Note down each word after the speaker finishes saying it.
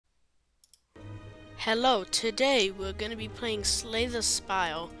Hello, today we're gonna be playing Slay the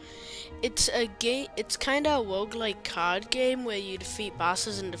Spire. It's a game, it's kinda a roguelike card game where you defeat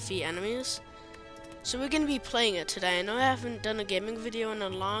bosses and defeat enemies. So we're gonna be playing it today. I know I haven't done a gaming video in a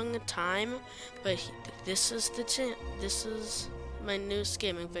long time, but this is my newest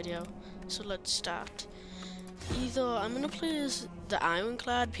gaming video. So let's start. I'm gonna play as the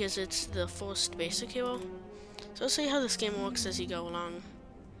Ironclad because it's the first basic hero. So let's see how this game works as you go along.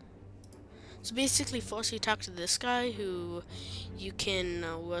 So basically, first you talk to this guy who you can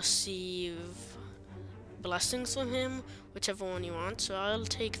receive blessings from him, whichever one you want. So I'll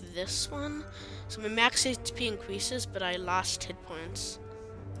take this one. So my max HP increases, but I lost hit points.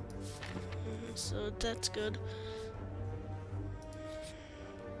 So that's good.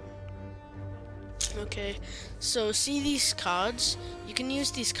 Okay, so see these cards? You can use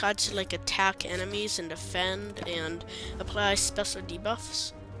these cards to like attack enemies and defend and apply special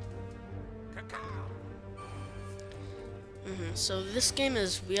debuffs. So this game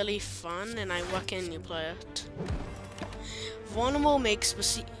is really fun, and I recommend you play it. Vulnerable makes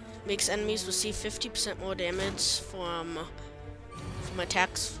enemies receive 50% more damage from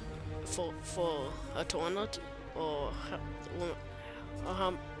attacks for a turn or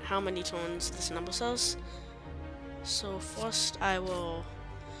how many turns this number says. So first I will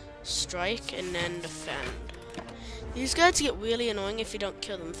strike and then defend. These guys get really annoying if you don't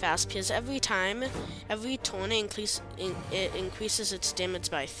kill them fast, because every turn it increases its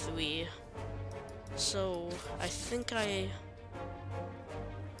damage by 3. So I think oh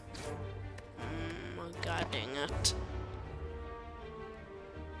god dang it.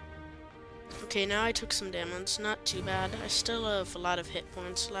 Okay, now I took some damage, not too bad. I still have a lot of hit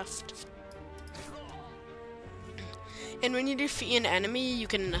points left. And when you defeat an enemy, you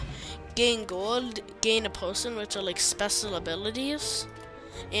can gain gold, gain a person, which are like special abilities,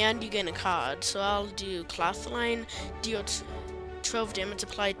 and you gain a card. So I'll do Clothline, deal 12 damage,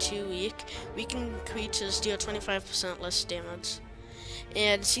 apply 2 weak. Weakened creatures deal 25% less damage.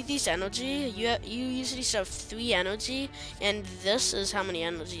 And see these energy? You usually have 3 energy, and this is how many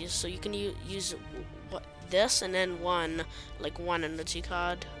energies. So you can use this and then one energy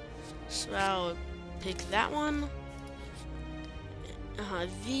card. So I'll pick that one.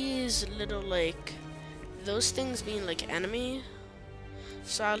 These little those things being like enemy.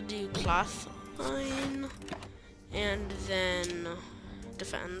 So I'll do cloth line and then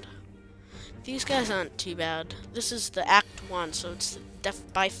defend. These guys aren't too bad. This is the Act 1, so it's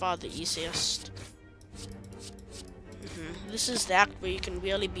by far the easiest. This is the act where you can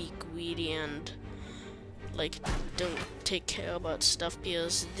really be greedy and don't take care about stuff,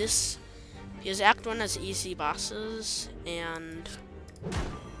 because Act 1 has easy bosses and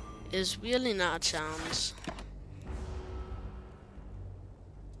is really not a challenge.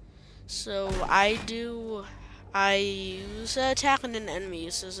 So I use attack and then enemy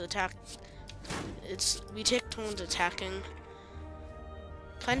uses attack. We take turns attacking.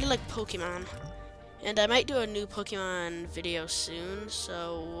 Kinda like Pokemon. And I might do a new Pokemon video soon,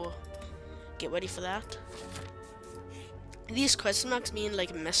 so get ready for that. These question marks mean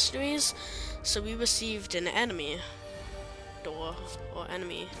like mysteries, so we received an enemy door or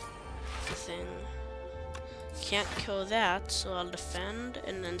enemy thing. Can't kill that, so I'll defend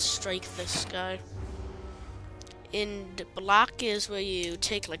and then strike this guy. And block is where you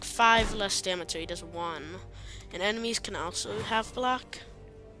take like 5 less damage, so he does 1. And enemies can also have block.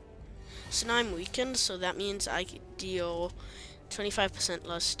 So now I'm weakened, so that means I deal 25%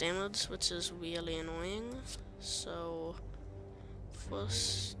 less damage, which is really annoying. So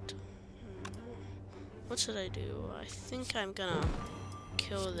first, what should I do? I think I'm gonna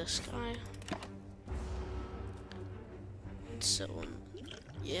kill this guy. So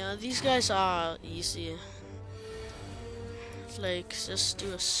yeah, these guys are easy. Just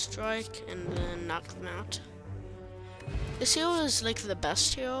do a strike and then knock them out. This hero is like the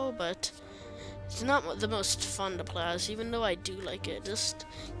best hero, but it's not the most fun to play as, even though I do like it. It just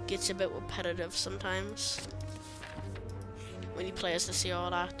gets a bit repetitive sometimes when you play as this hero a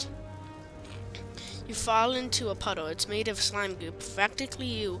lot. You fall into a puddle. It's made of slime goop. Practically,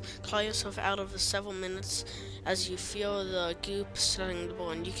 you claw yourself out of the several minutes as you feel the goop starting to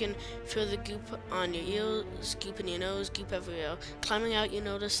burn. You can feel the goop on your ears, goop in your nose, goop everywhere. Climbing out, you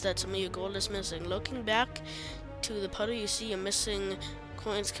notice that some of your gold is missing. Looking back to the puddle, you see your missing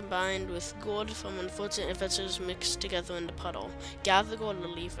coins combined with gold from unfortunate adventures mixed together in the puddle. Gather the gold or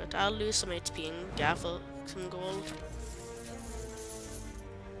leave it. I'll lose some HP and gather some gold.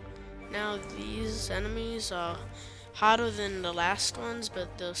 Now these enemies are harder than the last ones,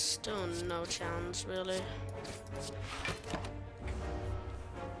 but they're still no challenge really.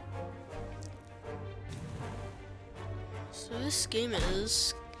 So this game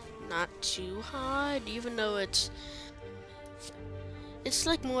is not too hard, even though it's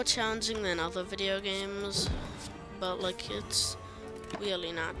like more challenging than other video games, but like it's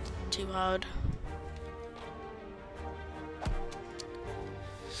really not too hard.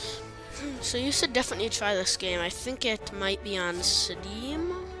 So you should definitely try this game. I think it might be on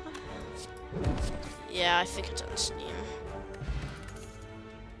Steam. Yeah, I think it's on Steam.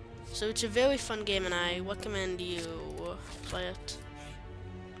 So it's a very fun game and I recommend you play it.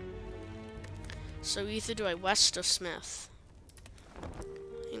 So either do I West or Smith?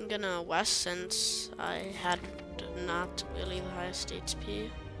 I'm gonna West since I had not really the highest HP.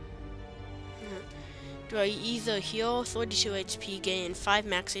 Do I either heal 32 HP, gain 5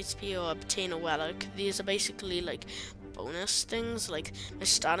 max HP, or obtain a relic? These are basically like bonus things. Like my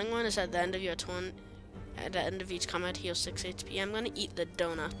starting one is at the end of your turn, at the end of each combat, heal 6 HP. I'm gonna eat the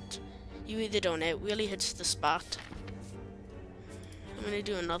donut. You eat the donut, it really hits the spot. I'm gonna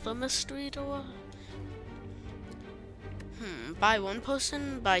do another mystery door. Buy 1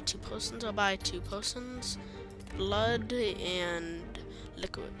 potion, buy 2 potions, or buy 2 potions. Blood and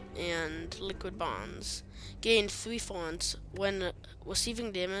liquid bonds. Gain 3 thorns when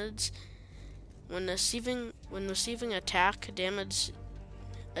receiving damage. When receiving attack damage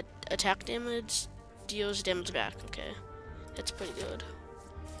deals damage back. Okay, that's pretty good.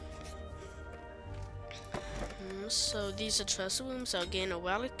 So these are treasure rooms. I'll gain a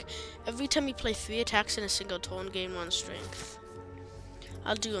relic. Every time you play 3 attacks in a single turn, gain 1 strength.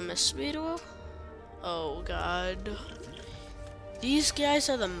 I'll do a mystery door. Oh god. These guys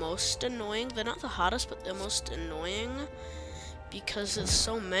are the most annoying. They're not the hottest, but they're most annoying because there's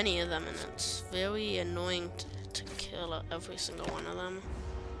so many of them and it's very annoying to kill every single one of them.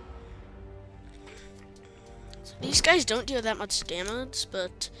 So these guys don't deal that much damage,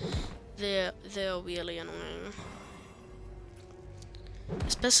 but they're really annoying.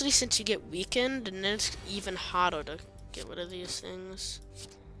 Especially since you get weakened, and then it's even harder to get rid of these things.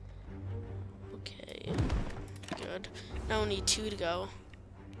 Okay, good. Now we need 2 to go.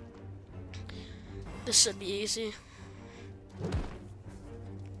 This should be easy.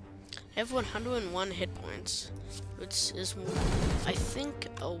 I have 101 hit points, which is, I think,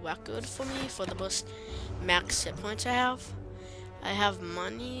 a record for me for the most max hit points I have. I have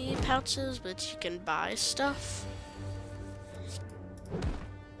money pouches, which you can buy stuff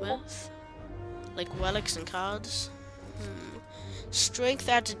with, like relics and cards. Strength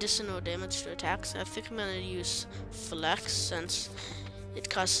adds additional damage to attacks. I think I'm gonna use Flex since it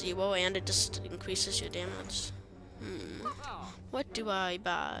costs 0 and it just increases your damage. What do I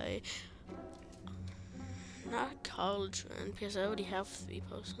buy? Not Cauldron, because I already have 3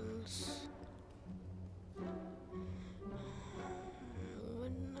 potions.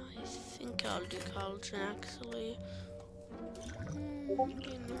 I think I'll do Cauldron actually.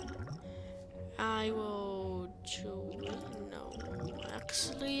 I will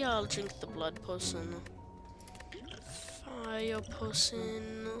actually I'll drink the blood potion. Fire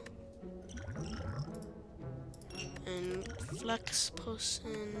potion. And flex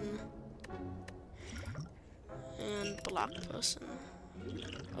potion. And block potion.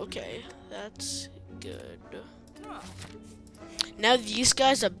 Okay, that's good. Now these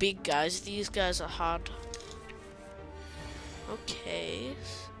guys are big guys. These guys are hard. Okay.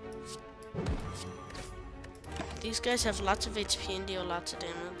 These guys have lots of HP and deal lots of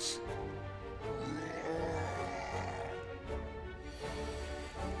damage.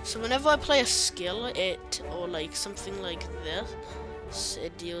 So whenever I play a skill, or like something like this,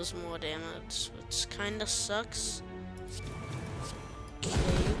 it deals more damage, which kinda sucks.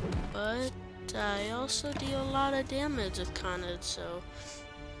 Okay, but I also deal a lot of damage with Carnage, so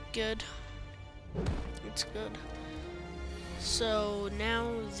good. It's good. So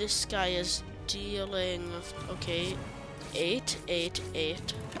now this guy is dealing, okay, 8, 8,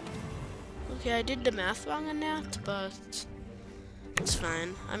 8. Okay, I did the math wrong on that, but it's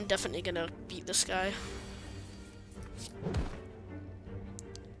fine. I'm definitely gonna beat this guy.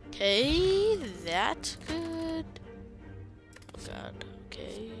 Okay, that's good. Oh god,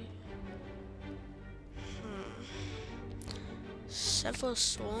 okay. Several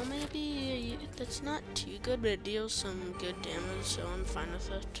soul maybe? That's not too good, but it deals some good damage, so I'm fine with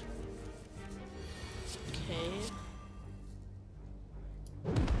it. Okay.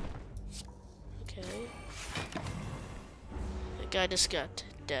 Okay. That guy just got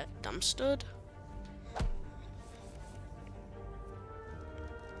dumpstered.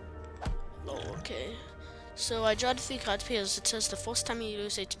 Oh, okay. So I drawed 3 cards because it says the first time you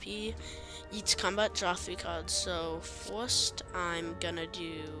lose HP, each combat draw 3 cards. So first I'm gonna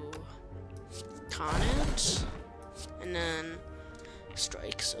do Carnage. and then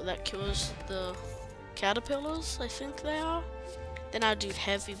strike. So that kills the caterpillars, I think they are. Then I'll do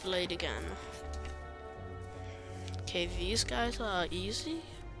heavy blade again. Okay, these guys are easy.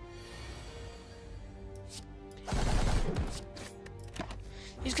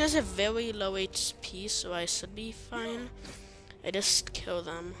 These guys have very low HP, so I should be fine. I just kill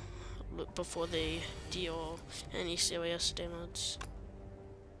them before they deal any serious damage.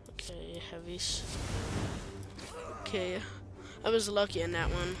 Okay, heavies. Okay, I was lucky in that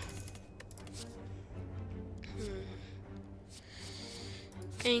one.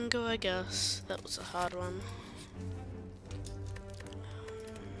 Angle, I guess. That was a hard one.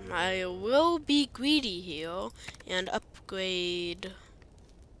 I will be greedy here and upgrade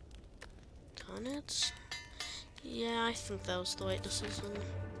tonnage. Yeah, I think that was the right decision.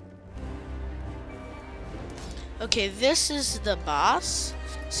 Okay, this is the boss.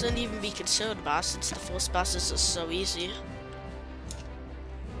 Shouldn't even be considered a boss. It's the first boss. This is so easy.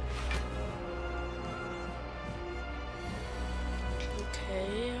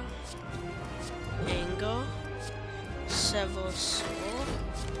 Okay. Angle. Several sword.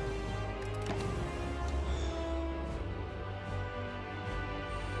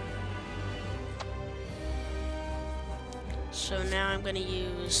 So now I'm gonna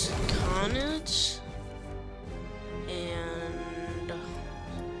use Carnage and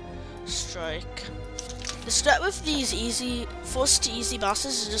Strike. The start with these first easy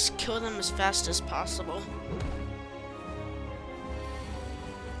bosses is just kill them as fast as possible.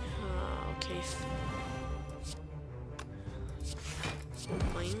 Okay.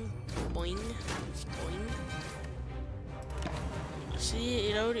 Boing, boing, boing. See,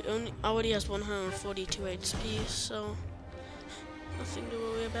 it already has 142 HP, so nothing to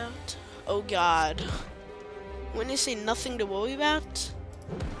worry about. Oh god. When you say nothing to worry about?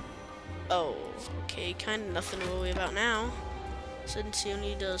 Oh, okay, kinda nothing to worry about now. Since he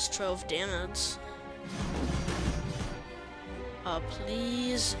only does 12 damage.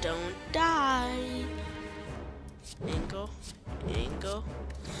 Please don't die. Angle. Angle.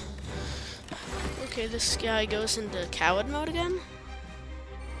 Okay, this guy goes into coward mode again.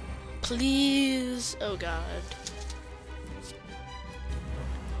 Please. Oh god.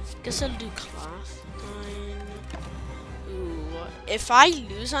 Guess I'll do cloth line. Ooh, if I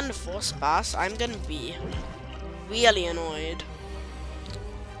lose on the first boss, I'm gonna be really annoyed.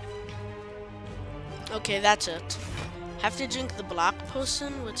 Okay, that's it. Have to drink the black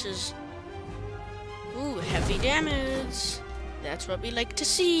potion, which is heavy damage. That's what we like to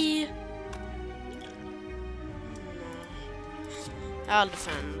see. I'll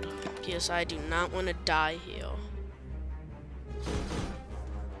defend, because I do not want to die here.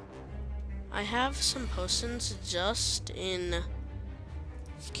 I have some potions just in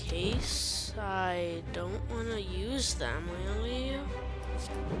case I don't want to use them, really.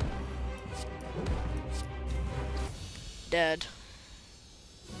 Dead.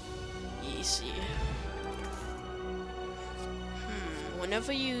 Easy.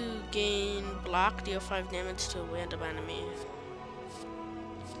 Whenever you gain block, deal 5 damage to a random enemy.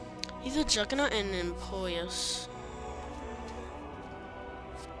 Either Juggernaut and Emporius.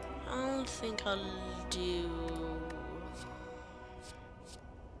 I don't think I'll do...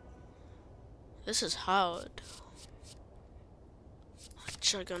 This is hard.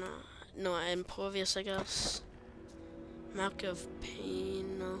 Juggernaut. No, Emporius, I guess. Mark of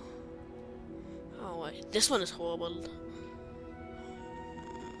Pain. Oh, wait. This one is horrible.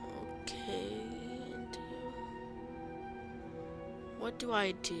 Okay. What do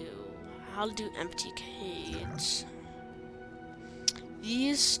I do? I'll do Empty Cage.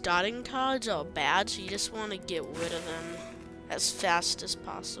 These starting cards are bad, so you just want to get rid of them as fast as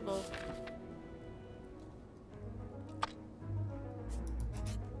possible.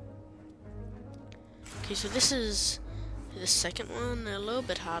 Okay, so this is the second one, a little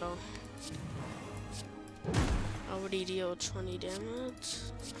bit harder. Already deal 20 damage.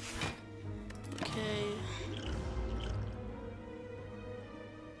 Okay.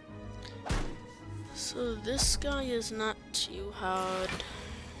 So this guy is not too hard.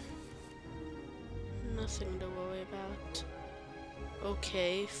 Nothing to worry about.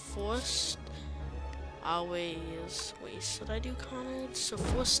 Okay, first always wait, should I do Carnage? So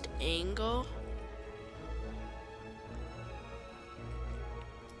first Angle.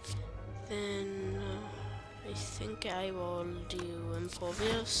 Then I think I will do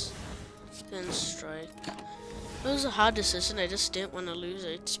Impervious. Then Strike. It was a hard decision, I just didn't want to lose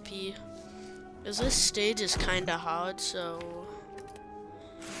HP. Because this stage is kinda hard, so...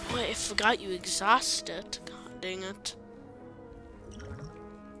 Wait, I forgot you exhausted. God dang it.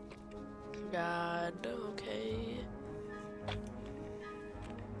 God, okay.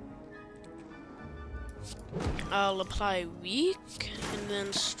 I'll apply weak and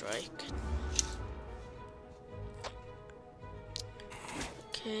then strike.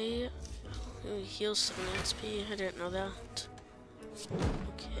 Okay. Ooh, heals 7 XP. I didn't know that.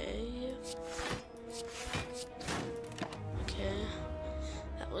 Okay. Okay.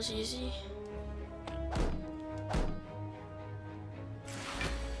 That was easy.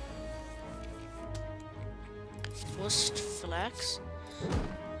 Forced flex.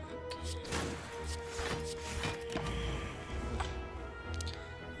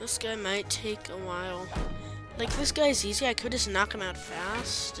 This guy might take a while. Like, this guy's easy. I could just knock him out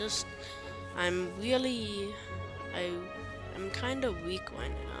fast. I'm kind of weak right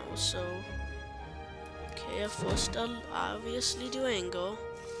now, so... Okay, I first I'll obviously do angle.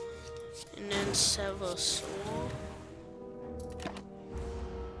 And then sever soul.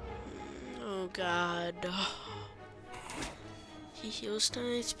 Oh, God. He heals 10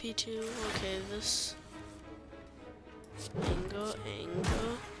 HP too. Okay, this... Angle.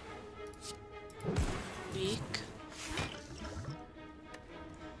 Weak.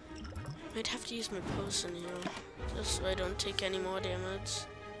 Might have to use my potion here, just so I don't take any more damage.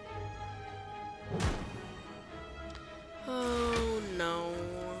 Oh no.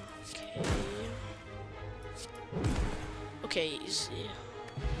 Okay. Okay, easy.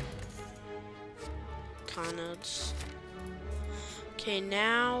 Carnage. Okay,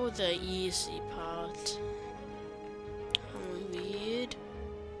 now the easy part. Weird.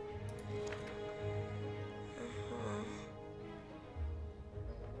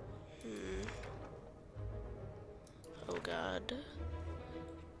 Oh God.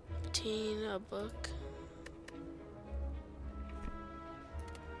 15, a book.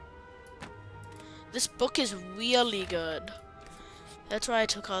 This book is really good. That's why I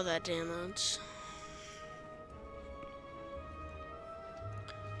took all that damage.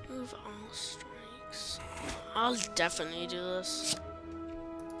 Move all strikes. I'll definitely do this.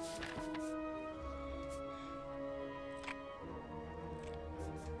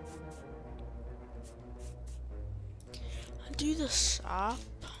 I'll do the sop.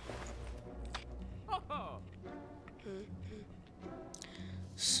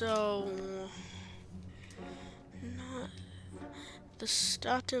 So, not the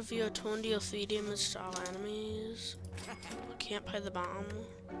start of your turn deal 3 damage to all enemies. Can't play the bomb.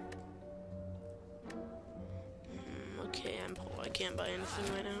 Okay, I'm poor. I can't buy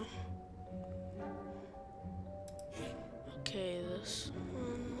anything right now. Okay, this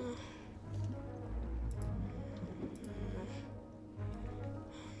one.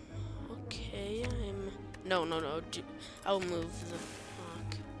 Okay, No. I'll move the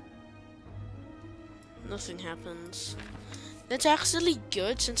fuck. Nothing happens. That's actually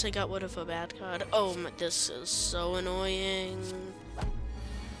good since I got rid of a bad card. Oh, this is so annoying.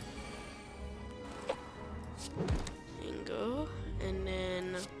 Go, and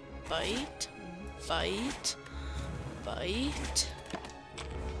then bite.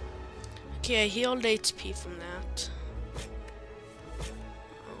 Okay, I healed HP from that.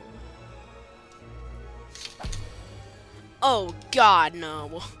 Oh God,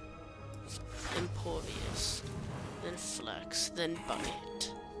 no. Impervious, then flex, then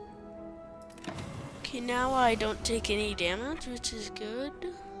bite. Okay, now I don't take any damage, which is good.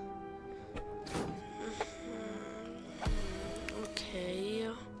 Okay.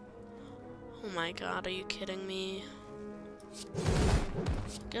 Oh my God, are you kidding me?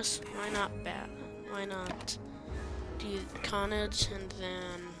 Guess why not bat? Why not do carnage and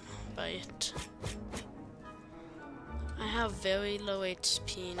then bite? I have very low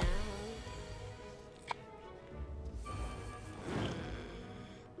HP now.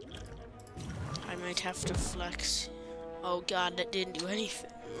 I might have to flex. Oh God, that didn't do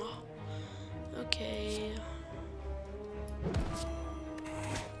anything. Okay.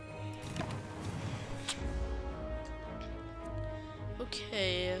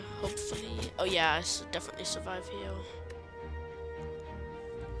 Okay, hopefully. Oh yeah, I definitely survive here.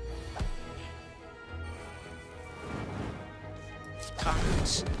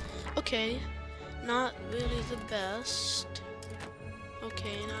 Comments. Okay, not really the best.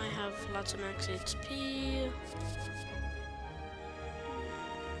 Okay, now I have lots of max HP.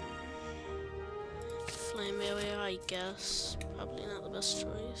 Flame area, I guess. Probably not the best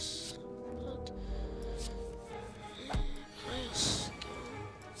choice. But let's go.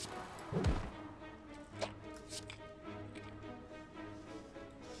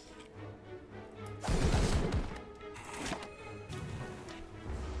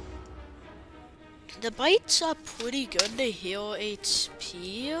 The bites are pretty good to heal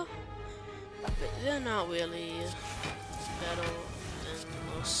HP, but they're not really better than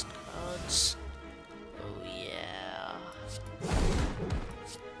most cards. Oh yeah.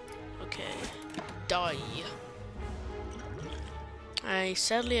 Okay, die.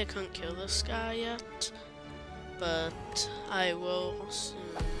 Sadly I can't kill this guy yet, but I will soon.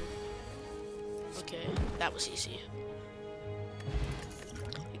 Okay, that was easy.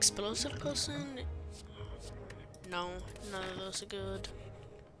 Explosive person? No, none of those are good.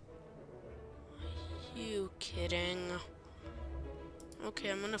 Are you kidding? Okay,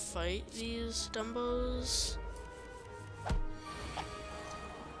 I'm gonna fight these Dumbos.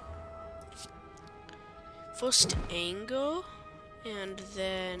 First anger, and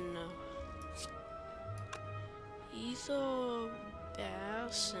then either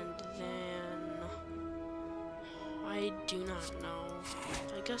bass, and then I do not know.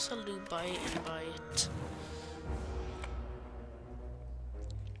 I guess I'll do bite and bite.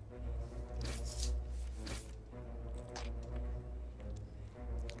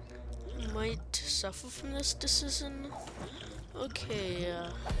 Might suffer from this decision. Okay,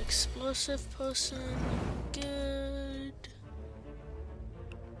 explosive person, good.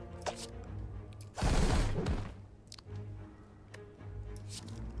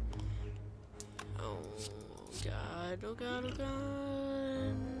 Oh god, oh god, oh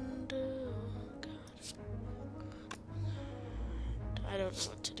god, oh god. I don't know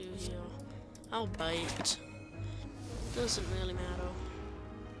what to do here. I'll bite. Doesn't really matter.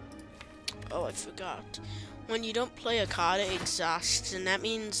 Oh, I forgot. When you don't play a card, it exhausts, and that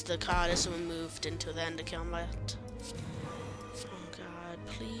means the card is removed until the end of combat. Oh god,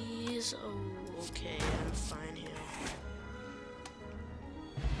 please. Oh, okay, I'm fine here.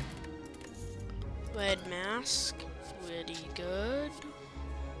 Red mask, pretty good.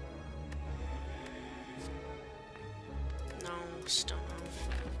 No, still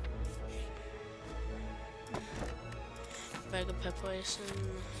no. Bag of preparation.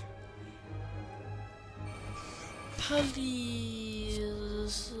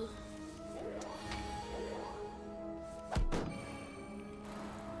 Please.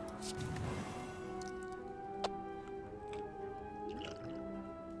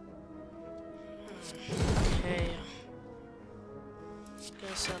 Okay.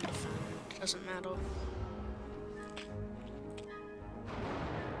 Guess I'll defend. Doesn't matter.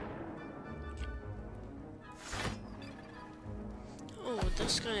 Oh,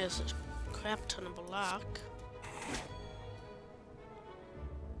 this guy has a crap ton of block.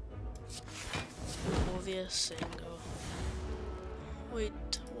 Obvious single.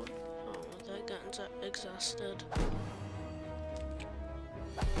 Wait, what? Oh, that got exhausted.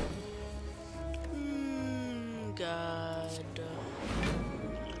 God.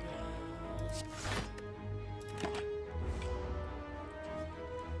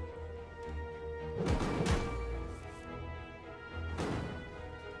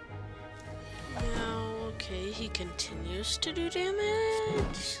 Now, okay, he continues to do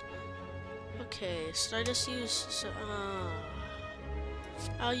damage. Okay, so I just use,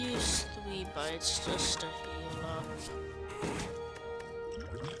 I'll use 3 bites just to heal up.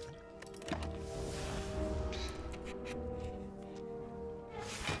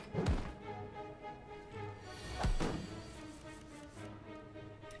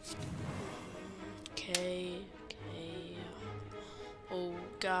 Okay, okay. Oh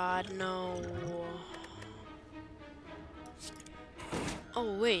god, no.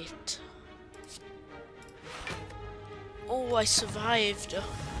 Oh wait. Oh, I survived.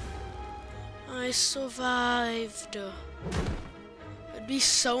 I survived. It'd be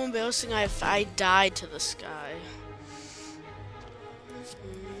so embarrassing if I died to this guy.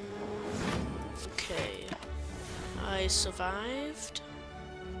 Okay. I survived.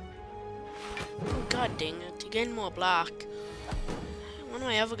 Oh, god dang it. You gain more block. When am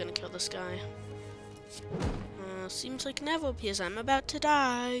I ever gonna kill this guy? Seems like never, because I'm about to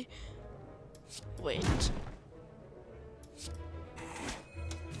die. Wait.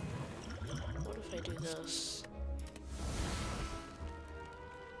 What if I do this?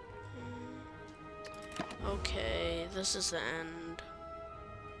 Okay, this is the end.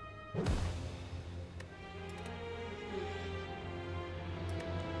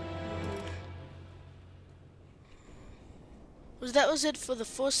 That was it for the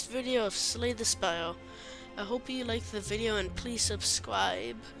first video of Slay the Spire. I hope you liked the video and please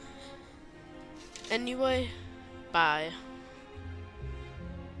subscribe. Anyway, bye.